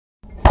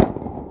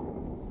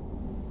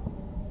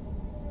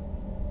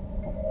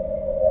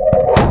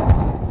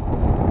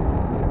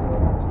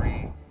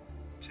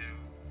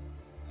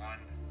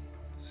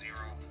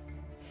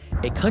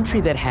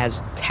country that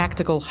has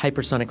tactical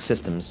hypersonic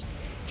systems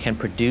can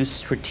produce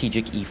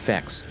strategic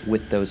effects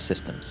with those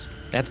systems.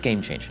 That's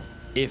game-changing.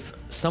 If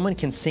someone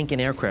can sink an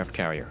aircraft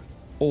carrier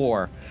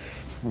or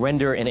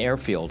render an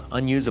airfield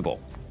unusable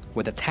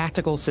with a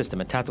tactical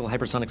system, a tactical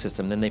hypersonic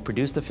system, then they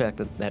produce the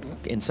effect that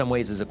in some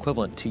ways is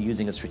equivalent to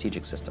using a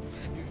strategic system.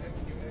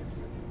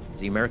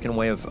 The American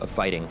way of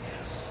fighting,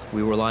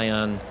 we rely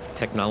on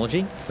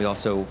technology. We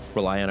also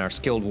rely on our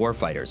skilled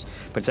warfighters.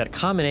 But it's that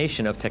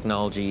combination of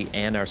technology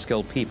and our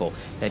skilled people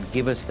that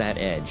give us that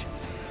edge.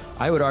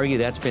 I would argue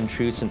that's been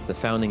true since the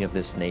founding of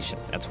this nation.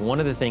 That's one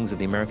of the things that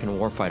the American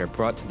warfighter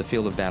brought to the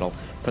field of battle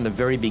from the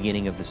very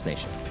beginning of this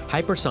nation.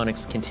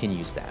 Hypersonics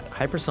continues that.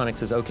 Hypersonics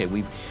says, okay,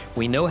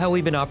 we know how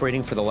we've been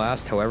operating for the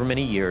last however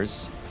many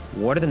years.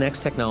 What are the next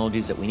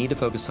technologies that we need to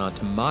focus on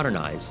to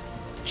modernize,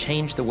 to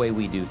change the way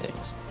we do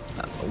things?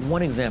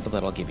 One example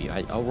that I'll give you,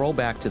 I'll roll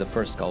back to the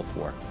first Gulf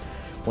War,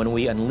 when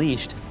we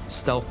unleashed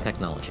stealth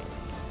technology.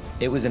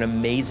 It was an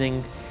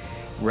amazing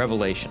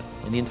revelation,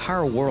 and the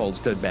entire world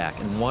stood back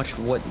and watched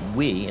what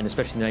we, and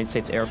especially the United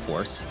States Air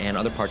Force and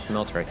other parts of the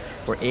military,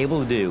 were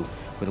able to do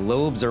with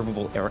low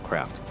observable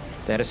aircraft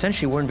that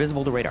essentially were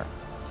invisible to radar.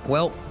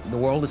 Well, the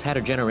world has had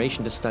a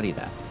generation to study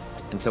that,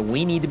 and so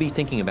we need to be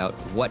thinking about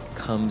what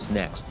comes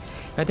next.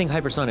 And I think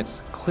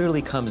hypersonics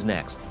clearly comes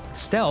next.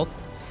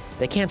 Stealth,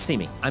 they can't see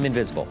me, I'm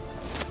invisible.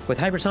 With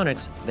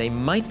hypersonics, they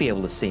might be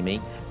able to see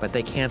me, but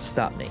they can't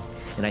stop me.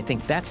 And I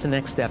think that's the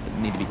next step that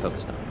we need to be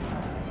focused on.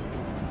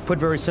 Put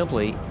very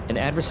simply, an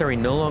adversary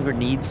no longer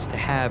needs to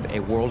have a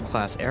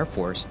world-class Air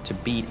Force to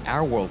beat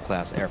our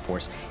world-class Air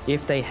Force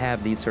if they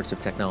have these sorts of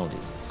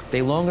technologies.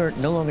 They no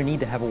longer need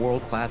to have a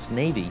world-class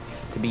Navy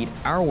to beat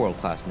our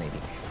world-class Navy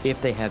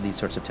if they have these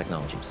sorts of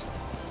technologies.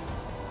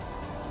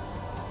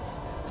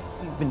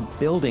 We've been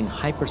building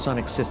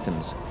hypersonic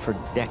systems for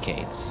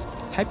decades.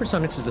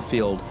 Hypersonics is a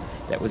field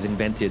that was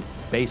invented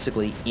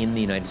basically in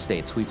the United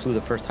States. We flew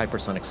the first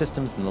hypersonic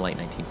systems in the late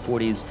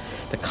 1940s.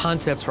 The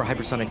concepts for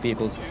hypersonic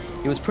vehicles,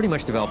 it was pretty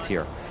much developed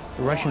here.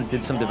 The Russians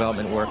did some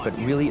development work, but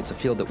really it's a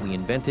field that we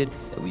invented,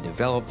 that we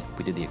developed.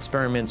 We did the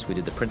experiments, we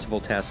did the principal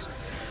tests.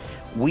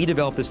 We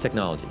developed this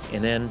technology,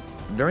 and then,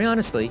 very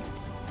honestly,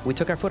 we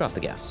took our foot off the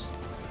gas.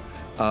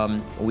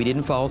 We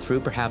didn't follow through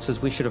perhaps as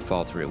we should have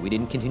followed through. We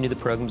didn't continue the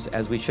programs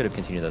as we should have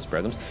continued those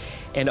programs.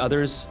 And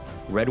others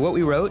read what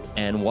we wrote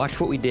and watched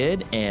what we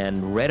did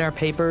and read our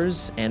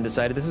papers and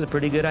decided this is a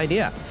pretty good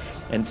idea.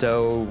 And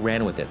so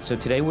ran with it. So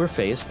today we're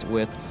faced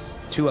with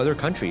two other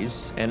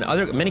countries, and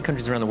many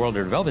countries around the world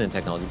are developing the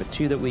technology, but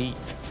two that we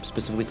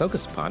specifically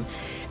focus upon.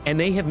 And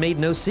they have made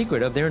no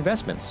secret of their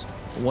investments.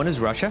 One is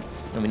Russia,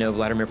 and we know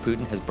Vladimir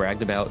Putin has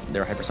bragged about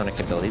their hypersonic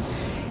capabilities,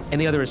 and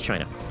the other is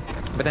China.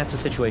 But that's the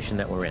situation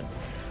that we're in.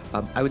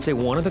 I would say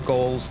one of the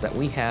goals that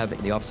we have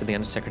in the Office of the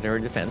Undersecretary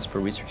of Defense for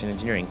Research and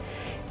Engineering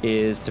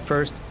is to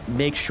first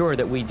make sure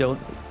that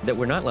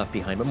we're not left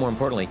behind, but more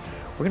importantly,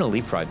 we're going to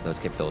leapfrog those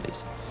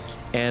capabilities.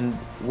 And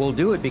we'll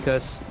do it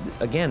because,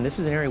 again, this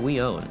is an area we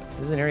own.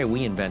 This is an area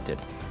we invented.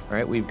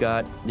 All right,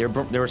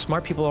 there are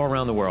smart people all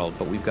around the world,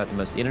 but we've got the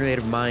most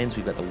innovative minds,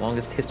 we've got the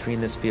longest history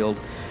in this field,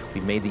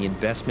 we've made the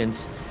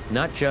investments,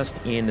 not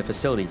just in the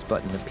facilities,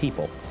 but in the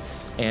people.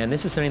 And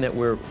this is something that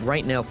we're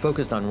right now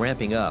focused on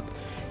ramping up.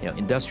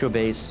 Industrial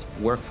base,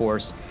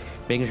 workforce,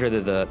 making sure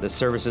that the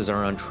services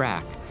are on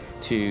track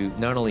to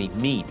not only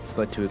meet,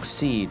 but to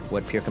exceed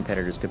what peer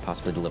competitors could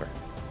possibly deliver.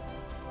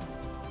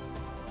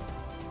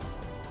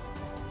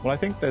 Well, I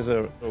think there's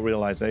a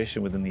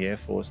realization within the Air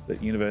Force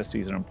that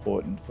universities are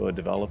important for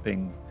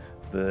developing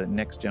the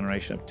next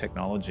generation of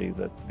technology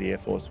that the Air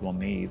Force will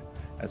need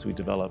as we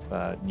develop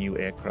new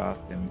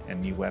aircraft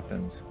and new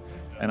weapons.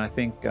 And I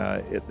think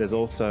the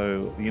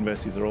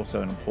universities are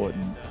also an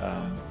important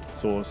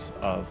source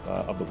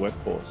of the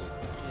workforce.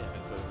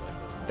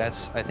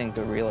 That's, I think,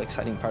 the real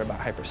exciting part about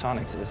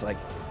hypersonics is like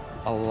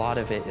a lot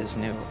of it is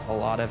new. A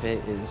lot of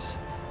it is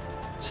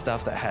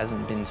stuff that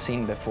hasn't been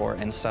seen before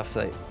and stuff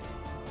that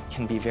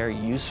can be very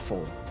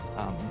useful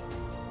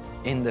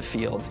in the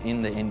field,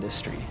 in the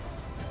industry.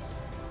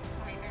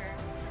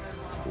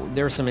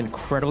 There are some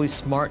incredibly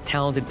smart,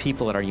 talented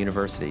people at our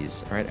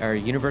universities. Right? Our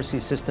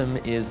university system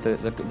is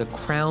the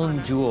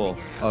crown jewel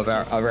of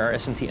our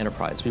S&T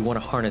enterprise. We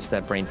want to harness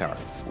that brain power.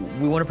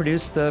 We want to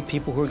produce the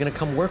people who are going to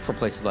come work for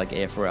places like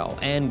AFRL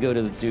and go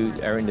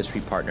to our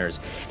industry partners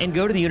and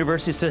go to the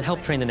universities to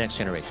help train the next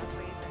generation.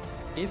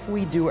 If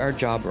we do our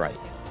job right,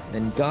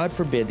 then God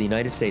forbid the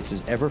United States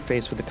is ever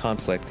faced with a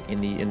conflict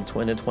in the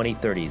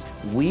 2030s,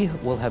 we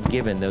will have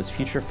given those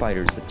future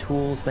fighters the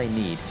tools they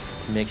need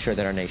to make sure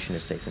that our nation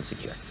is safe and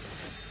secure.